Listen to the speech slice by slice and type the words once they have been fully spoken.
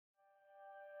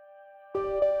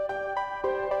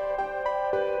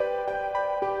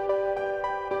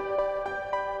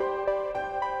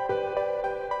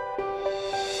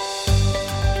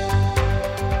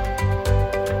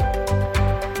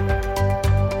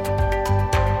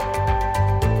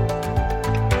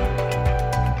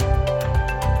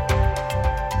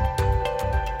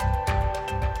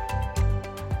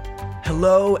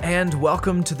and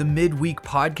welcome to the Midweek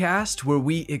Podcast, where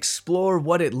we explore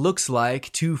what it looks like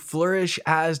to flourish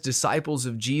as disciples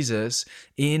of Jesus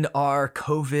in our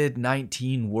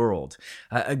COVID-19 world.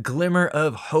 A glimmer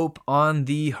of hope on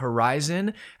the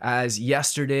horizon, as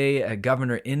yesterday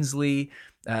Governor Inslee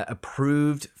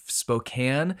approved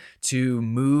Spokane to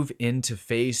move into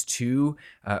phase 2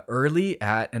 early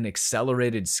at an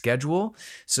accelerated schedule.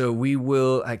 So we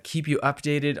will keep you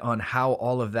updated on how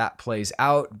all of that plays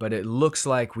out, but it looks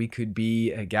like we could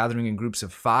be gathering in groups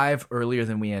of 5 earlier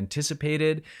than we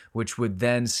anticipated, which would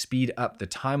then speed up the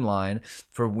timeline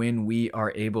for when we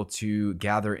are able to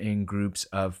gather in groups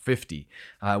of 50,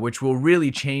 which will really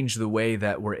change the way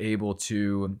that we're able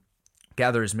to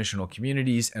gather as missional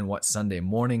communities and what Sunday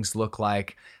mornings look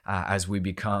like as we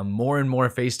become more and more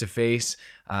face-to-face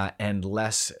and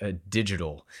less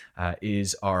digital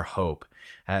is our hope.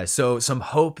 So some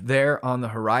hope there on the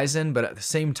horizon, but at the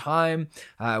same time,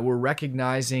 we're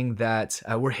recognizing that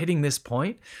we're hitting this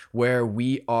point where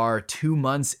we are 2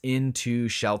 months into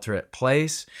shelter at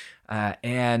place.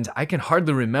 And I can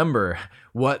hardly remember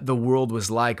what the world was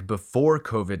like before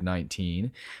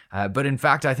COVID-19. But in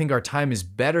fact, I think our time is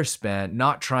better spent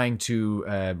not trying to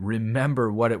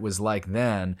remember what it was like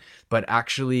then, but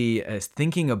actually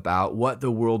thinking about what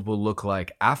the world will look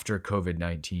like after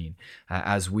COVID-19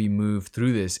 as we move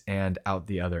through this and out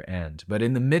the other end. But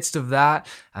in the midst of that,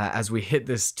 as we hit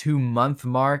this 2-month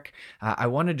mark, I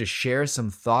wanted to share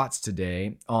some thoughts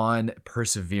today on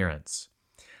perseverance.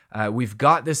 We've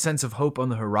got this sense of hope on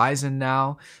the horizon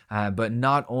now, but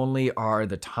not only are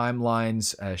the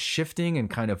timelines shifting and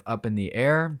kind of up in the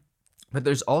air, but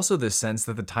there's also this sense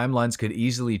that the timelines could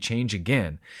easily change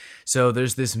again. So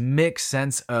there's this mixed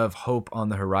sense of hope on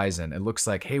the horizon. It looks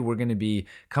like, hey, we're going to be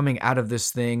coming out of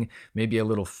this thing maybe a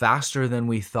little faster than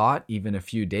we thought even a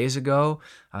few days ago.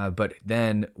 But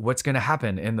then what's going to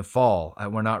happen in the fall?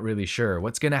 We're not really sure.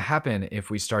 What's going to happen if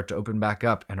we start to open back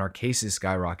up and our cases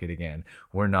skyrocket again?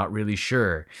 We're not really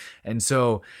sure. And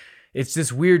so it's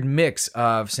this weird mix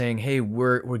of saying, hey,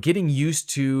 we're getting used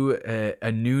to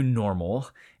a new normal,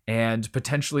 and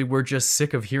potentially we're just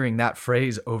sick of hearing that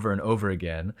phrase over and over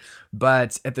again.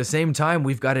 But at the same time,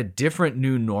 we've got a different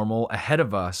new normal ahead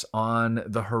of us on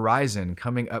the horizon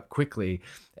coming up quickly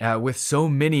with so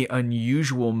many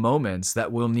unusual moments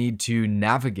that we'll need to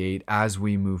navigate as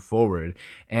we move forward.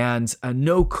 And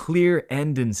no clear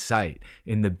end in sight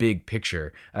in the big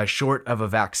picture, short of a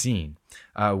vaccine,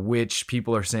 which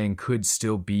people are saying could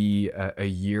still be a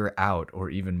year out or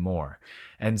even more.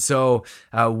 And so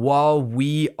while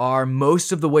we are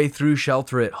most of the way through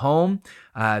shelter at home,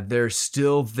 there's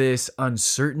still this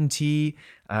uncertainty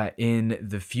in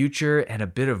the future and a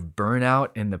bit of burnout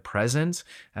in the present,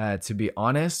 to be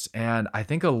honest. And I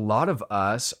think a lot of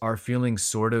us are feeling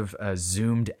sort of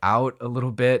zoomed out a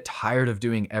little bit, tired of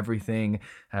doing everything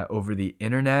over the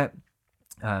internet.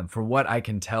 For what I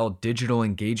can tell, digital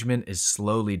engagement is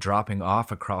slowly dropping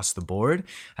off across the board,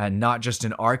 not just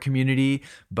in our community,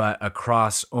 but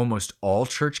across almost all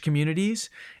church communities.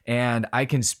 And I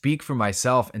can speak for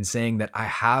myself in saying that I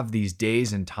have these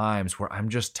days and times where I'm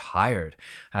just tired.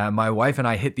 My wife and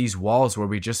I hit these walls where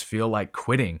we just feel like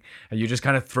quitting. You just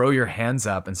kind of throw your hands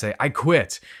up and say, I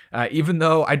quit, even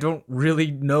though I don't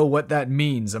really know what that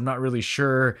means. I'm not really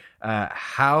sure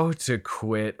how to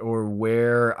quit or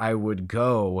where I would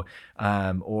go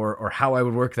or how I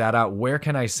would work that out. Where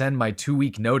can I send my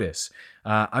 2-week notice?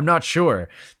 I'm not sure,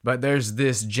 but there's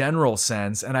this general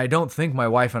sense, and I don't think my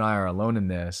wife and I are alone in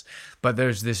this, but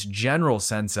there's this general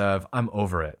sense of I'm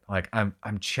over it. Like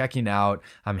I'm checking out,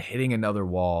 I'm hitting another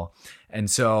wall. And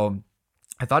so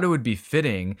I thought it would be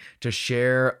fitting to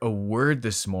share a word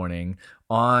this morning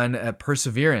on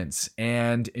perseverance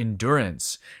and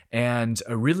endurance. And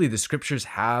really the scriptures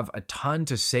have a ton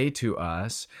to say to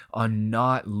us on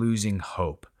not losing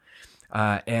hope.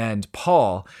 And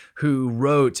Paul, who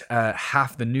wrote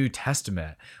half the New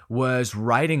Testament, was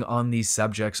writing on these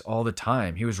subjects all the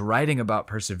time. He was writing about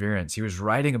perseverance. He was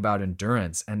writing about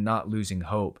endurance and not losing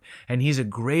hope. And he's a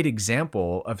great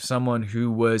example of someone who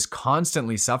was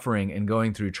constantly suffering and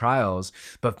going through trials,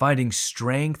 but finding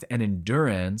strength and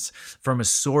endurance from a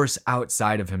source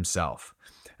outside of himself.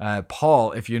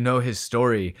 Paul, if you know his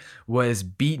story, was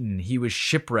beaten. He was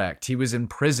shipwrecked. He was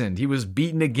imprisoned. He was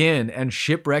beaten again and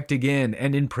shipwrecked again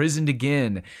and imprisoned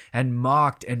again and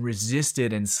mocked and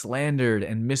resisted and slandered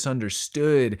and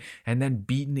misunderstood and then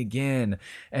beaten again.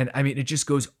 And I mean, it just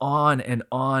goes on and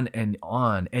on and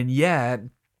on. And yet,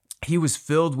 He was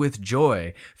filled with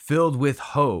joy, filled with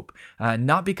hope,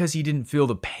 not because he didn't feel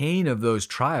the pain of those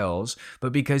trials,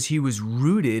 but because he was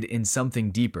rooted in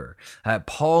something deeper.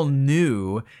 Paul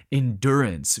knew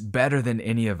endurance better than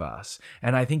any of us.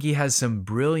 And I think he has some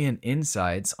brilliant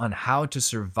insights on how to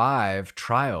survive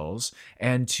trials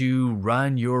and to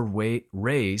run your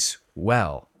race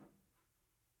well.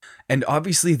 And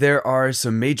obviously, there are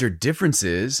some major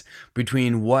differences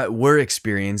between what we're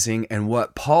experiencing and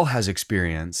what Paul has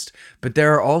experienced, but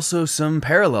there are also some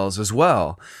parallels as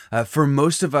well. For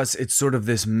most of us, it's sort of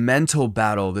this mental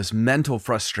battle, this mental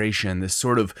frustration, this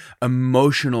sort of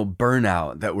emotional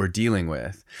burnout that we're dealing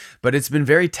with. But it's been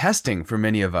very testing for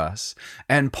many of us.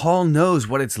 And Paul knows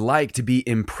what it's like to be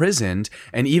imprisoned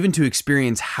and even to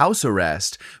experience house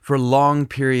arrest for long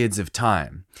periods of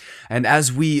time. And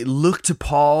as we look to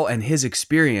Paul and his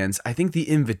experience, I think the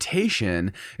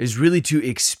invitation is really to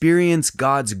experience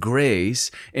God's grace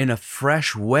in a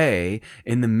fresh way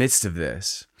in the midst of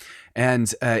this.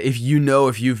 And if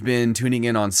you've been tuning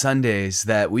in on Sundays,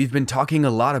 that we've been talking a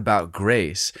lot about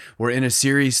grace. We're in a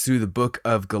series through the book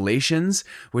of Galatians,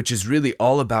 which is really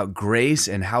all about grace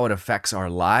and how it affects our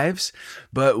lives.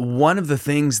 But one of the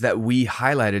things that we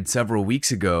highlighted several weeks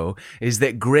ago is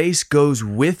that grace goes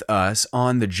with us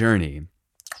on the journey.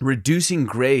 Reducing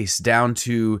grace down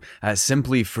to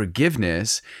simply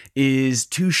forgiveness is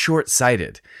too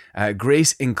short-sighted.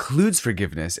 Grace includes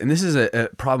forgiveness, and this is a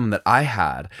problem that I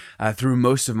had through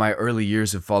most of my early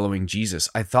years of following Jesus.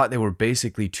 I thought they were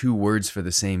basically two words for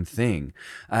the same thing,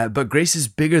 but grace is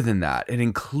bigger than that. It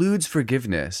includes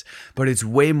forgiveness, but it's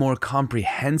way more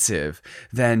comprehensive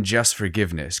than just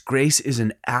forgiveness. Grace is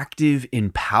an active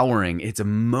empowering. It's a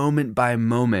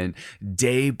moment-by-moment,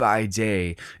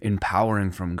 day-by-day empowering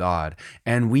from God,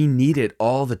 and we need it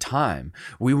all the time.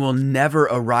 We will never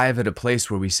arrive at a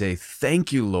place where we say,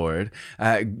 "Thank you, Lord,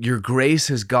 your grace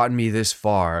has gotten me this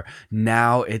far.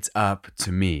 Now it's up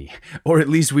to me." Or at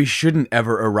least we shouldn't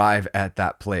ever arrive at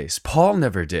that place. Paul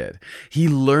never did. He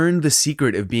learned the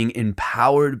secret of being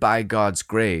empowered by God's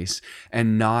grace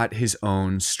and not his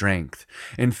own strength.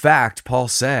 In fact, Paul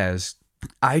says,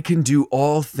 "I can do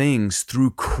all things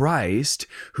through Christ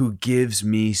who gives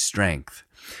me strength."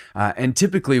 And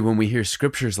typically when we hear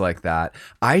scriptures like that,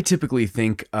 I typically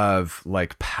think of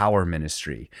like power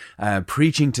ministry,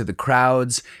 preaching to the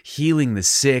crowds, healing the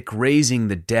sick, raising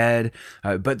the dead.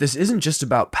 But this isn't just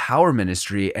about power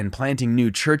ministry and planting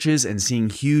new churches and seeing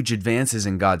huge advances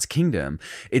in God's kingdom.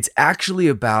 It's actually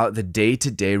about the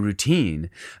day-to-day routine.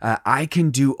 I can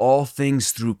do all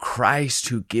things through Christ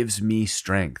who gives me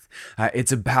strength.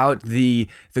 It's about the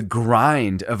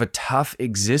grind of a tough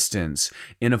existence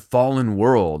in a fallen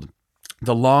world.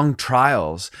 The long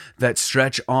trials that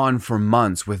stretch on for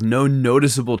months with no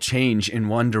noticeable change in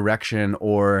one direction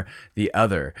or the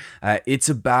other. It's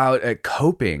about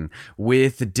coping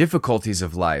with the difficulties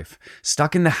of life,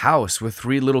 stuck in the house with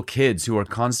 3 little kids who are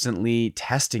constantly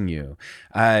testing you,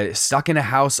 stuck in a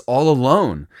house all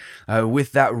alone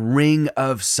with that ring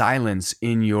of silence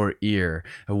in your ear,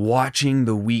 watching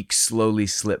the weeks slowly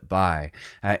slip by,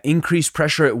 increased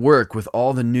pressure at work with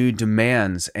all the new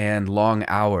demands and long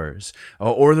hours.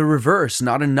 Or the reverse,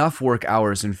 not enough work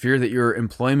hours and fear that your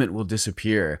employment will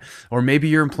disappear. Or maybe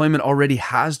your employment already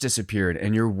has disappeared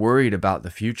and you're worried about the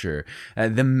future.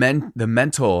 The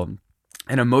mental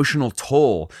an emotional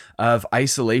toll of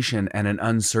isolation and an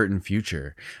uncertain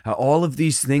future. All of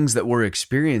these things that we're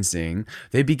experiencing,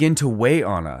 they begin to weigh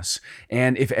on us.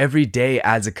 And if every day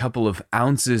adds a couple of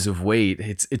ounces of weight,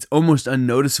 it's almost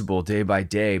unnoticeable day by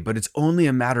day, but it's only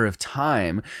a matter of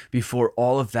time before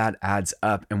all of that adds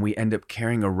up and we end up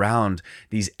carrying around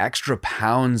these extra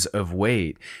pounds of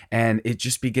weight, and it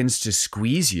just begins to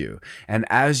squeeze you. And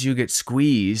as you get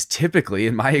squeezed, typically,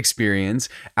 in my experience,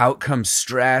 out comes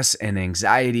stress and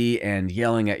anxiety and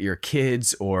yelling at your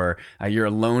kids, or you're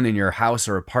alone in your house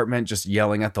or apartment just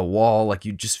yelling at the wall, like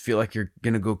you just feel like you're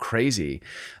gonna go crazy.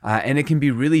 And it can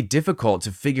be really difficult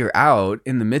to figure out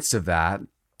in the midst of that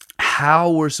how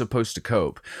we're supposed to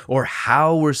cope or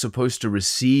how we're supposed to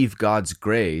receive God's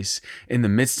grace in the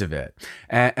midst of it.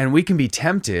 And we can be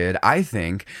tempted, I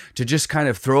think, to just kind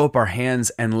of throw up our hands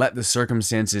and let the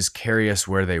circumstances carry us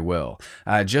where they will.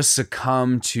 Just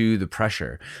succumb to the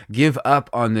pressure. Give up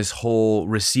on this whole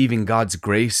receiving God's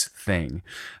grace thing.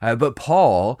 But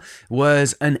Paul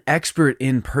was an expert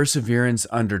in perseverance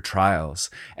under trials,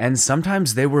 and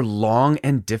sometimes they were long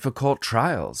and difficult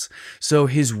trials. So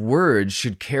his words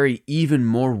should carry carry even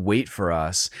more weight for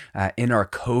us in our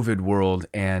COVID world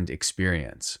and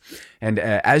experience. And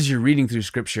as you're reading through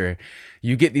Scripture,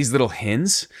 you get these little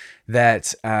hints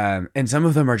that, and some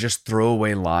of them are just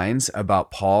throwaway lines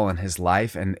about Paul and his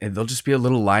life, and there'll just be a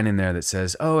little line in there that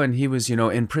says, oh, and he was,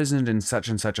 imprisoned in such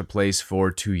and such a place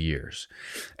for 2 years.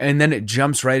 And then it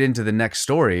jumps right into the next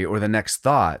story or the next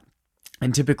thought.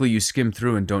 And typically you skim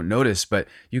through and don't notice, but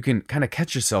you can kind of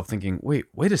catch yourself thinking,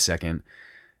 wait a second,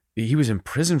 he was in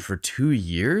prison for 2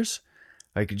 years?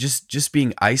 Like just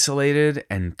being isolated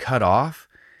and cut off.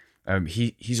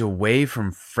 He's away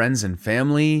from friends and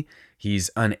family.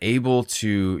 He's unable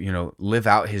to, live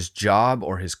out his job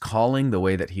or his calling the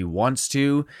way that he wants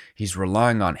to. He's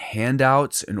relying on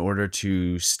handouts in order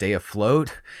to stay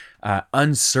afloat.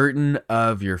 Uncertain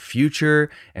of your future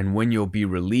and when you'll be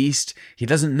released. He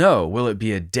doesn't know. Will it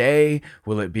be a day?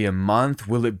 Will it be a month?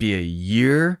 Will it be a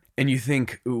year? And you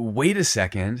think, wait a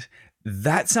second,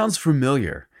 that sounds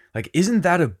familiar. Like, isn't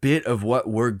that a bit of what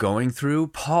we're going through?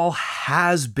 Paul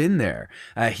has been there.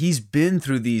 He's been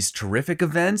through these terrific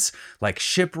events like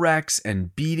shipwrecks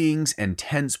and beatings and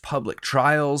tense public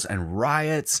trials and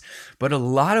riots. But a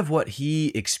lot of what he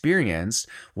experienced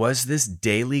was this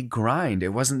daily grind.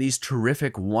 It wasn't these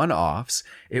terrific one-offs.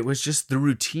 It was just the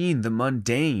routine, the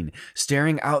mundane,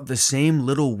 staring out the same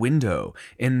little window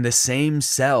in the same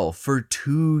cell for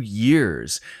 2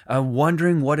 years,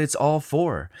 wondering what it's all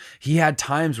for. He had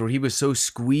times where he was so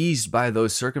squeezed by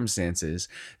those circumstances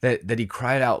that he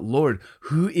cried out, Lord,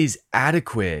 who is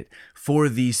adequate for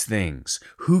these things?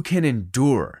 Who can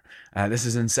endure? This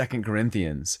is in 2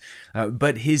 Corinthians.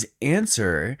 But he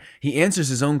answers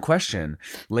his own question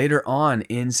later on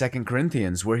in 2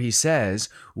 Corinthians, where he says,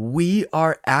 we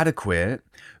are adequate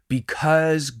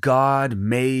because God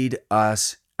made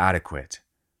us adequate.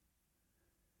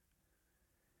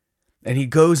 And he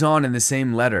goes on in the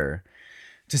same letter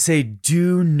to say,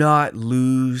 do not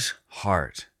lose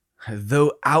heart.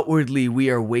 Though outwardly we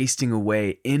are wasting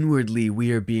away, inwardly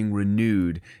we are being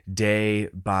renewed day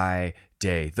by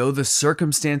day. Though the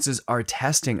circumstances are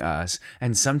testing us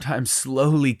and sometimes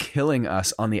slowly killing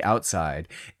us on the outside,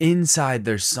 inside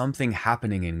there's something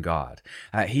happening in God.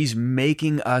 He's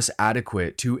making us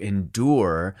adequate to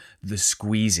endure the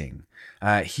squeezing.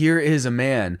 Here is a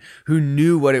man who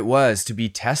knew what it was to be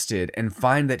tested and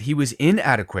find that he was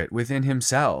inadequate within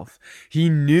himself. He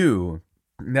knew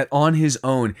that on his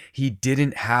own, he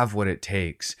didn't have what it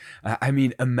takes.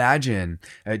 Imagine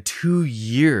 2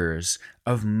 years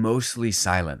of mostly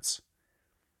silence,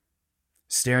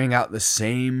 staring out the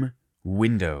same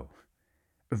window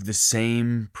of the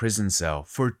same prison cell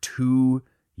for 2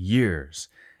 years.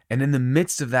 And in the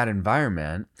midst of that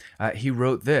environment, he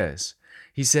wrote this.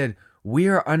 He said, we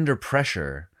are under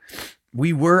pressure.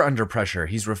 We were under pressure.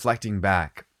 He's reflecting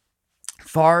back,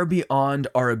 far beyond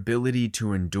our ability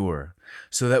to endure,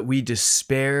 so that we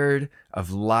despaired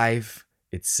of life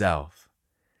itself.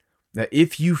 Now,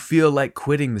 if you feel like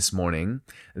quitting this morning,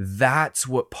 that's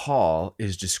what Paul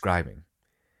is describing.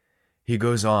 He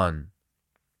goes on,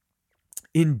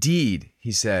 indeed,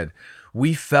 he said,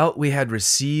 we felt we had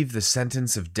received the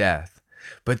sentence of death.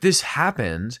 But this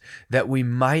happened that we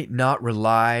might not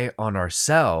rely on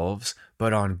ourselves,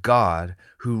 but on God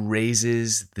who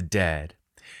raises the dead.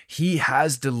 He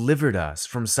has delivered us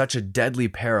from such a deadly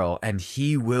peril, and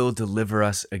he will deliver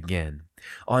us again.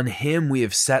 On him we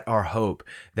have set our hope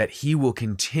that he will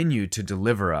continue to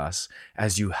deliver us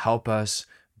as you help us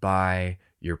by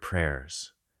your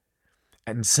prayers.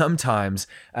 And sometimes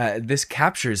this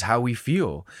captures how we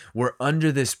feel. We're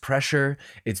under this pressure.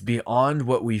 It's beyond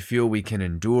what we feel we can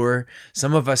endure.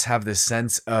 Some of us have this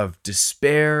sense of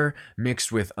despair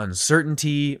mixed with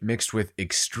uncertainty, mixed with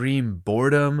extreme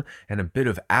boredom and a bit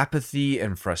of apathy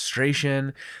and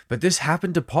frustration. But this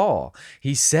happened to Paul.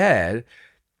 He said,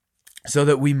 so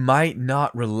that we might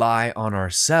not rely on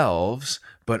ourselves,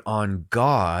 but on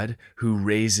God who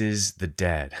raises the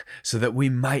dead, so that we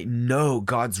might know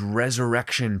God's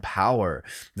resurrection power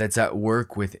that's at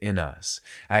work within us.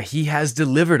 He has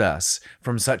delivered us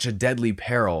from such a deadly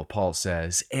peril, Paul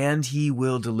says, and he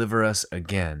will deliver us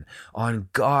again. On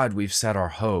God we've set our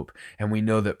hope, and we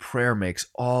know that prayer makes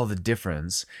all the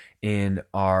difference in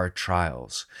our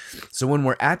trials. So when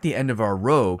we're at the end of our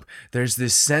rope, there's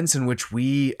this sense in which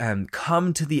we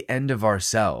come to the end of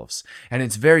ourselves. And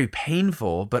it's very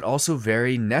painful, but also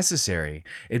very necessary.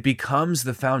 It becomes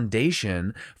the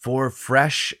foundation for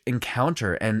fresh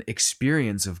encounter and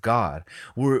experience of God.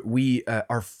 We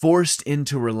are forced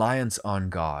into reliance on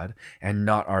God and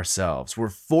not ourselves. We're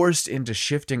forced into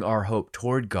shifting our hope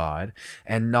toward God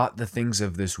and not the things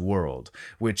of this world,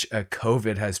 which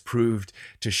COVID has proved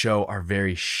to show show are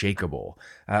very shakable.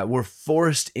 We're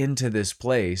forced into this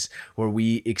place where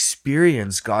we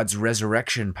experience God's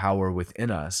resurrection power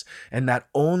within us. And that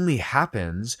only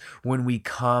happens when we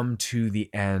come to the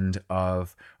end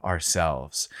of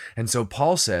ourselves. And so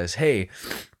Paul says, hey,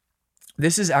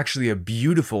 this is actually a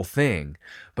beautiful thing,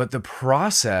 but the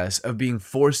process of being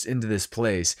forced into this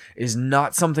place is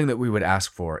not something that we would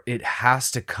ask for. It has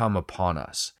to come upon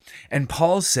us. And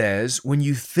Paul says, when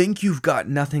you think you've got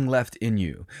nothing left in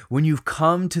you, when you've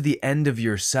come to the end of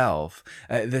yourself,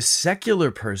 the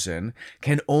secular person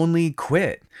can only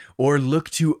quit or look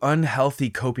to unhealthy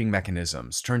coping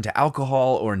mechanisms, turn to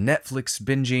alcohol or Netflix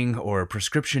binging or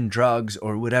prescription drugs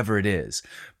or whatever it is.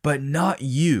 But not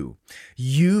you.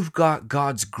 You've got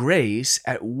God's grace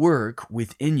at work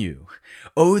within you.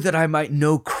 Oh, that I might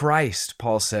know Christ,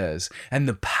 Paul says, and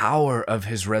the power of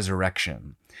his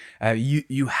resurrection.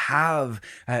 You have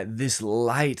this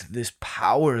light, this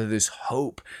power, this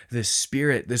hope, this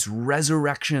spirit, this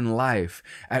resurrection life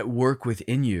at work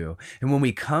within you. And when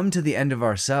we come to the end of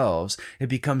ourselves, it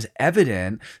becomes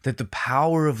evident that the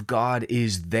power of God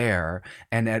is there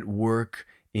and at work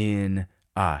in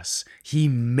us. He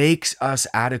makes us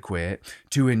adequate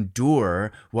to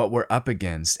endure what we're up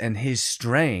against, and his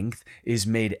strength is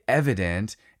made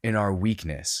evident in our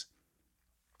weakness.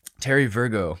 Terry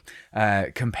Virgo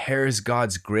compares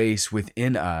God's grace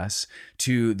within us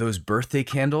to those birthday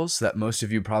candles that most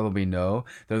of you probably know.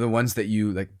 They're the ones that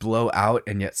you like blow out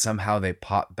and yet somehow they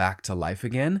pop back to life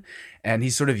again. And he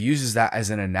sort of uses that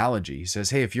as an analogy. He says,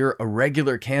 hey, if you're a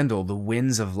regular candle, the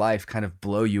winds of life kind of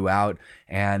blow you out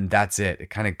and that's it. It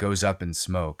kind of goes up in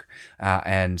smoke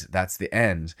and that's the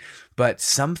end. But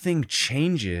something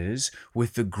changes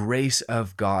with the grace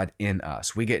of God in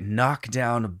us. We get knocked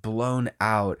down, blown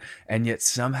out, and yet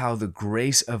somehow the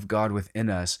grace of God within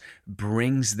us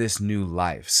brings this new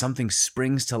life. Something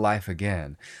springs to life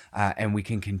again, and we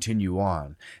can continue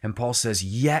on. And Paul says,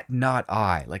 yet not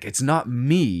I. Like, it's not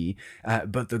me,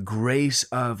 but the grace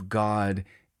of God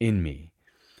in me.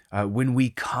 When we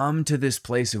come to this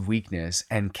place of weakness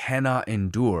and cannot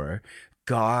endure,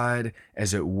 God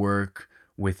is at work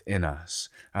within us.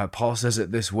 Paul says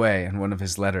it this way in one of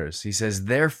his letters. He says,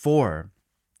 therefore,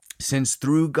 since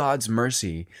through God's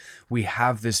mercy we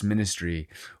have this ministry,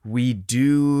 we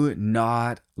do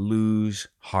not lose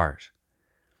heart.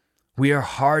 We are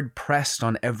hard pressed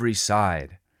on every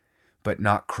side, but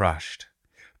not crushed,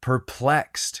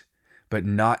 perplexed, but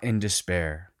not in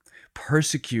despair,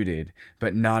 persecuted,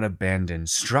 but not abandoned,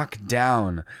 struck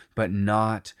down, but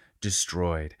not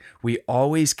destroyed. We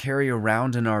always carry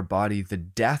around in our body the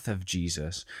death of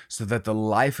Jesus, so that the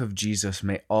life of Jesus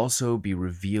may also be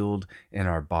revealed in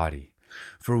our body.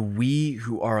 For we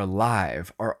who are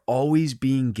alive are always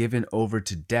being given over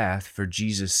to death for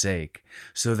Jesus' sake,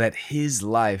 so that his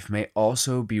life may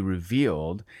also be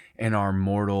revealed in our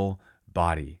mortal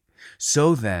body.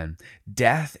 So then,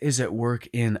 death is at work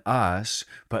in us,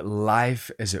 but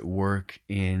life is at work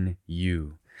in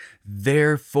you.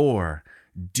 Therefore,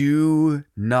 do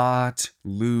not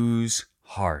lose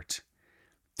heart.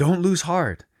 Don't lose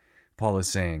heart, Paul is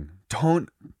saying.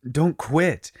 Don't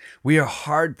quit. We are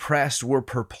hard pressed. We're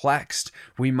perplexed.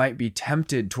 We might be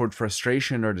tempted toward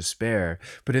frustration or despair,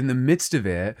 but in the midst of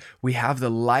it, we have the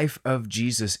life of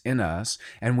Jesus in us,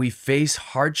 and we face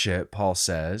hardship, Paul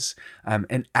says.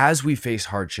 And as we face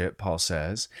hardship, Paul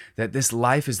says, that this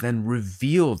life is then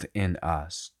revealed in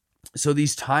us. So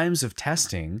these times of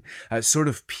testing sort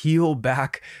of peel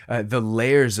back the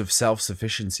layers of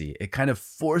self-sufficiency. It kind of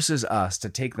forces us to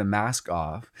take the mask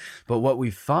off. But what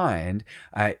we find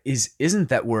isn't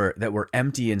that we're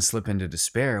empty and slip into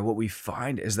despair. What we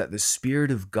find is that the Spirit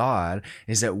of God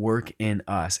is at work in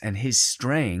us, and his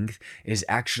strength is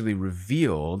actually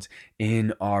revealed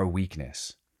in our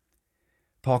weakness.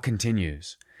 Paul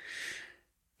continues.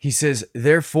 He says,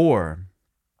 therefore,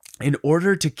 in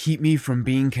order to keep me from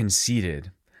being conceited,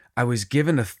 I was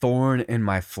given a thorn in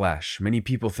my flesh. Many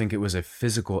people think it was a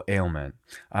physical ailment,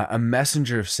 a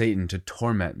messenger of Satan to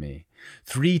torment me.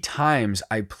 3 times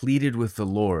I pleaded with the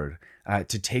Lord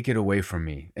to take it away from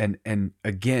me. And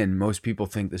again, most people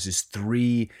think this is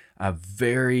 3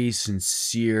 very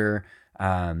sincere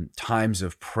times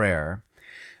of prayer.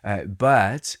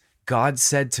 But God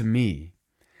said to me,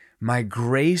 my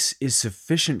grace is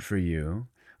sufficient for you,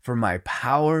 for my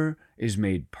power is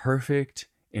made perfect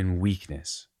in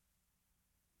weakness.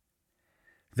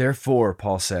 Therefore,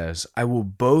 Paul says, I will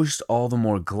boast all the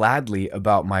more gladly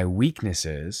about my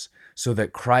weaknesses, so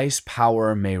that Christ's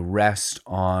power may rest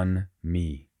on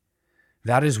me.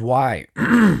 That is why,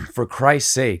 for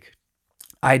Christ's sake,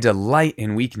 I delight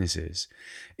in weaknesses,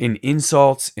 in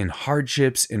insults, in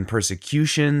hardships, in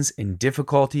persecutions, in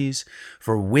difficulties.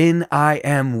 For when I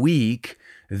am weak,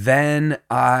 then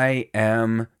I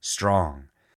am strong.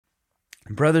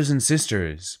 Brothers and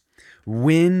sisters,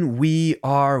 when we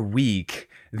are weak,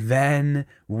 then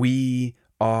we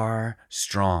are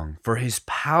strong. For his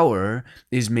power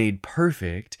is made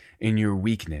perfect in your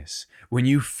weakness. When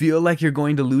you feel like you're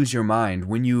going to lose your mind,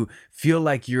 when you feel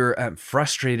like you're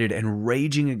frustrated and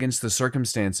raging against the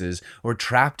circumstances or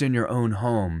trapped in your own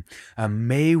home,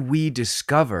 may we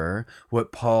discover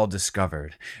what Paul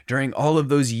discovered during all of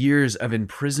those years of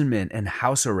imprisonment and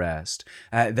house arrest,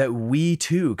 that we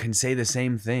too can say the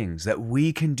same things, that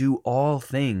we can do all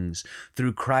things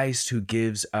through Christ who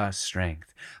gives us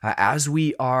strength. As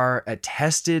we are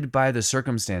tested by the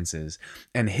circumstances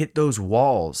and hit those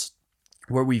walls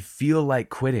where we feel like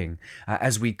quitting,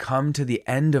 as we come to the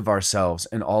end of ourselves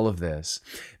in all of this,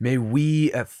 may we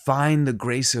find the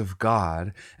grace of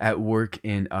God at work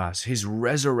in us, his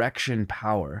resurrection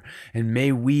power, and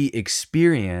may we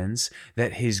experience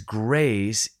that his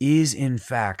grace is in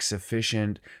fact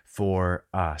sufficient for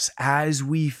us. As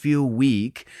we feel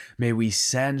weak, may we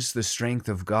sense the strength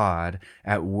of God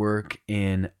at work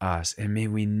in us, and may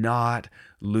we not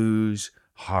lose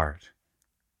heart.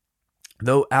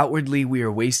 Though outwardly we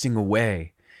are wasting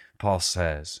away, Paul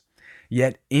says,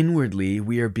 yet inwardly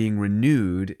we are being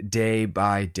renewed day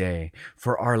by day.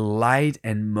 For our light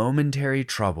and momentary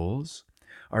troubles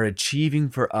are achieving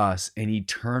for us an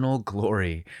eternal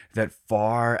glory that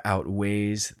far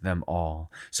outweighs them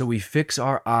all. So we fix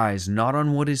our eyes not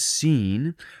on what is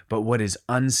seen, but what is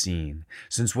unseen.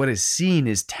 Since what is seen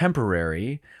is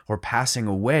temporary or passing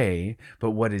away, but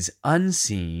what is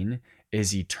unseen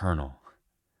is eternal.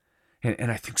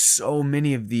 And I think so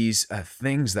many of these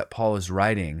things that Paul is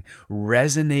writing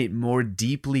resonate more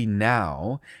deeply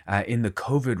now in the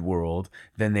COVID world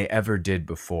than they ever did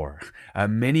before.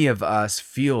 Many of us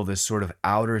feel this sort of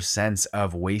outer sense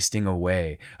of wasting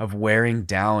away, of wearing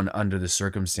down under the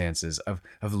circumstances, of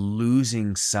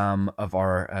losing some of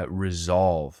our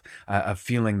resolve, of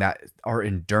feeling that our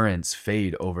endurance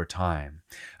fade over time.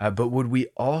 But would we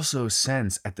also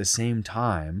sense at the same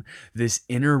time this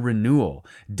inner renewal?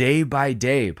 Day by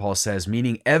day, Paul says,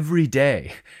 meaning every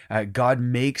day, God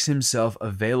makes himself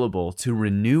available to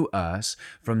renew us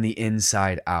from the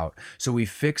inside out. So we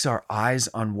fix our eyes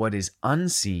on what is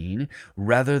unseen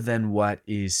rather than what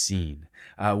is seen.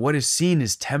 What is seen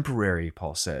is temporary,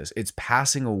 Paul says. It's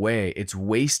passing away. It's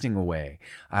wasting away.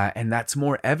 And that's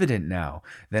more evident now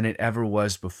than it ever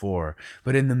was before.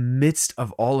 But in the midst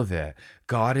of all of it,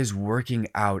 God is working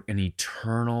out an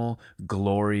eternal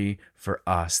glory for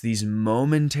us. These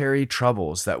momentary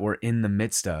troubles that we're in the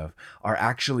midst of are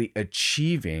actually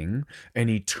achieving an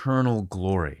eternal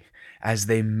glory as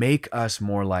they make us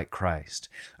more like Christ.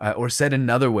 Or said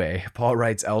another way, Paul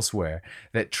writes elsewhere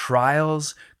that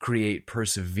trials create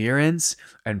perseverance,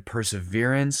 and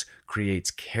perseverance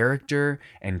creates character,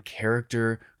 and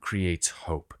character creates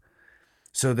hope.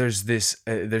 So there's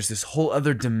this whole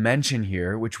other dimension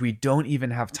here, which we don't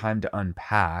even have time to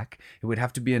unpack. It would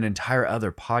have to be an entire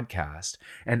other podcast.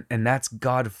 And that's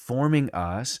God forming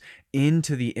us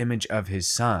into the image of his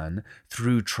Son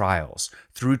through trials.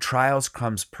 Through trials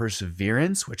comes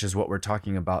perseverance, which is what we're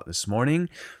talking about this morning.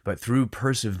 But through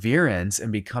perseverance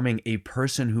and becoming a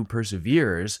person who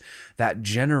perseveres, that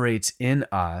generates in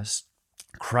us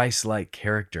Christ-like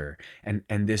character and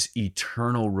this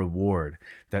eternal reward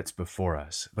that's before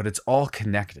us. But it's all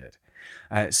connected.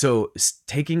 So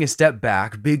taking a step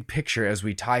back, big picture as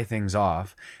we tie things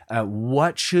off,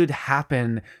 what should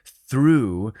happen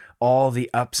through all the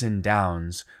ups and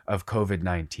downs of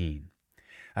COVID-19?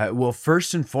 Well,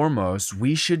 first and foremost,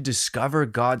 we should discover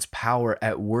God's power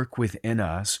at work within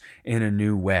us in a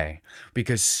new way,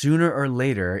 because sooner or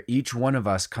later, each one of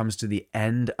us comes to the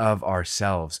end of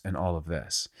ourselves in all of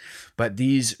this. But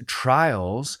these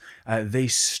trials, they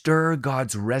stir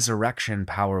God's resurrection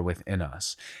power within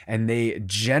us, and they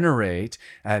generate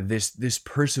this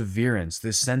perseverance,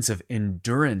 this sense of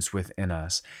endurance within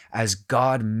us as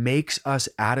God makes us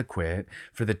adequate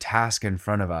for the task in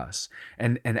front of us.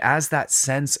 And as that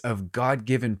sense of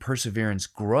God-given perseverance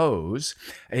grows,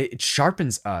 it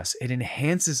sharpens us, it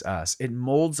enhances us, it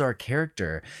molds our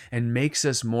character and makes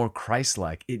us more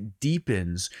Christ-like. It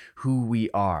deepens who we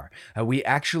are. We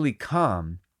actually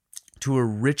come to a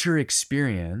richer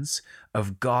experience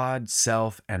of God,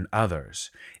 self, and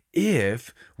others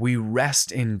if we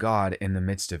rest in God in the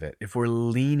midst of it, if we're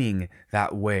leaning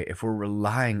that way, if we're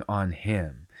relying on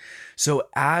him. So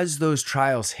as those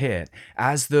trials hit,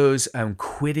 as those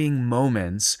quitting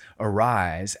moments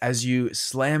arise, as you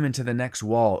slam into the next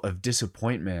wall of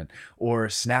disappointment or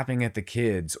snapping at the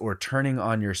kids or turning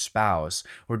on your spouse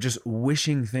or just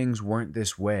wishing things weren't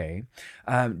this way,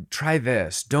 try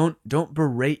this. Don't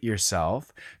berate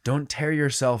yourself. Don't tear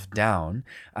yourself down.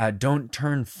 Don't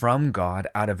turn from God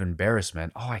out of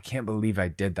embarrassment. Oh, I can't believe I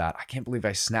did that. I can't believe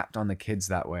I snapped on the kids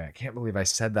that way. I can't believe I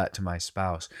said that to my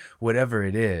spouse. Whatever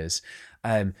it is.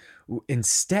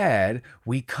 Instead,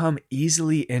 we come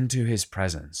easily into his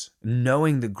presence,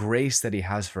 knowing the grace that he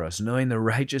has for us, knowing the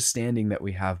righteous standing that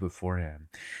we have before him.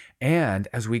 And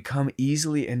as we come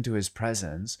easily into his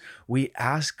presence, we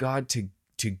ask God to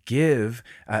give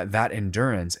that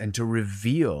endurance and to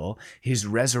reveal his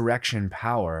resurrection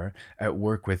power at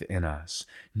work within us,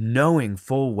 knowing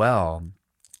full well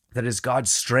that as God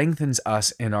strengthens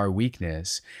us in our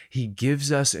weakness, he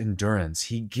gives us endurance.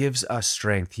 He gives us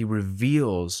strength. He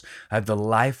reveals the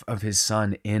life of his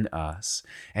son in us.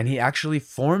 And he actually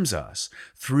forms us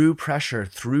through pressure,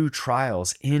 through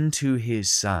trials into his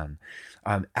son.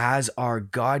 As our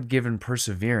God-given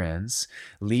perseverance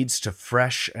leads to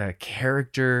fresh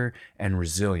character and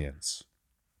resilience.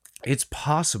 It's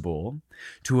possible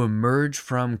to emerge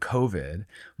from COVID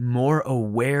more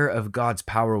aware of God's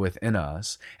power within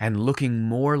us and looking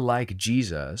more like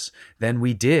Jesus than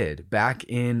we did back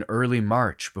in early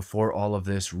March before all of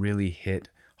this really hit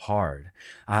hard.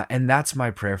 And that's my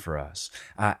prayer for us.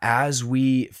 As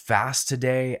we fast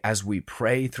today, as we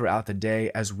pray throughout the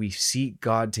day, as we seek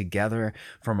God together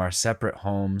from our separate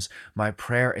homes, my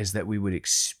prayer is that we would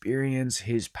experience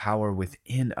his power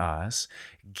within us,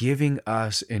 giving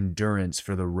us endurance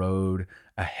for the road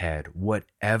ahead,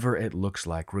 whatever it looks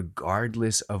like,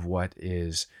 regardless of what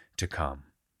is to come.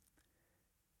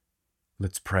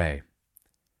 Let's pray.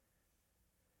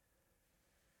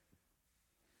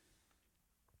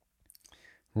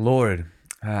 Lord,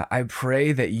 I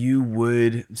pray that you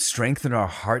would strengthen our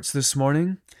hearts this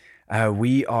morning.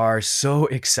 We are so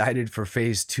excited for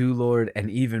phase 2, Lord, and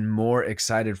even more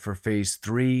excited for phase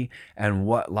 3 and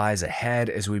what lies ahead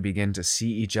as we begin to see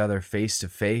each other face to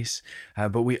face.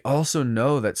 But we also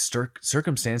know that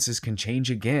circumstances can change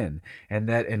again, and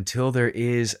that until there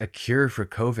is a cure for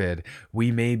COVID,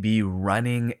 we may be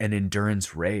running an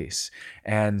endurance race.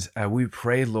 And we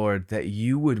pray, Lord, that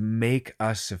you would make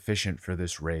us sufficient for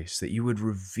this race, that you would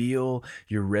reveal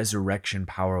your resurrection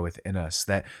power within us,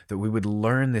 that we would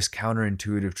learn this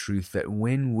counterintuitive truth that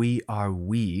when we are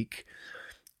weak,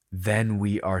 then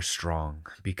we are strong,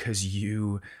 because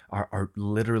you are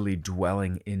literally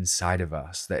dwelling inside of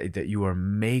us, that you are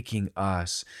making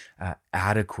us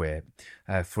adequate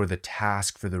for the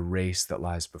task, for the race that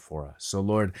lies before us. So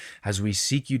Lord, as we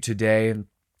seek you today,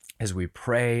 as we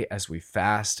pray, as we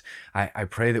fast, I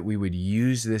pray that we would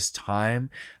use this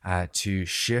time to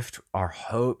shift our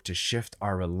hope, to shift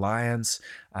our reliance,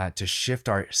 to shift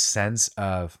our sense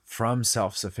of from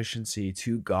self-sufficiency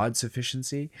to God's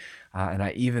sufficiency. And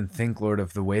I even think, Lord,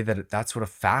 of the way that that's what a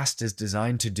fast is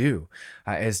designed to do.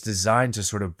 It's designed to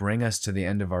sort of bring us to the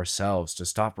end of ourselves, to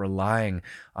stop relying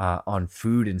on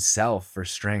food and self for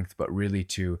strength, but really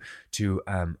to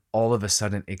all of a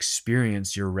sudden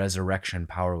experience your resurrection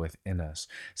power within us,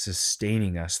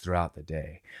 sustaining us throughout the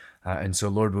day. And so,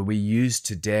 Lord, would we use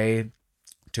today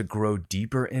to grow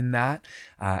deeper in that?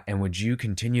 And would you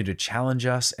continue to challenge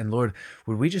us? And Lord,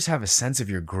 would we just have a sense of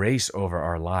your grace over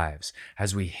our lives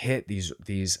as we hit these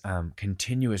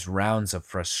continuous rounds of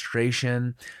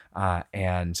frustration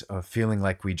and feeling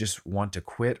like we just want to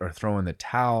quit or throw in the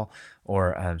towel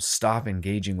or stop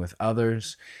engaging with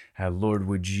others? Lord,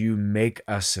 would you make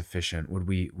us sufficient? Would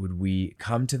we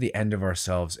come to the end of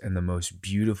ourselves in the most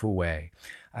beautiful way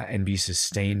and be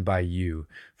sustained by you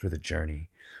for the journey?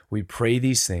 We pray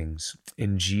these things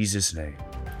in Jesus' name.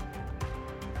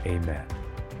 Amen.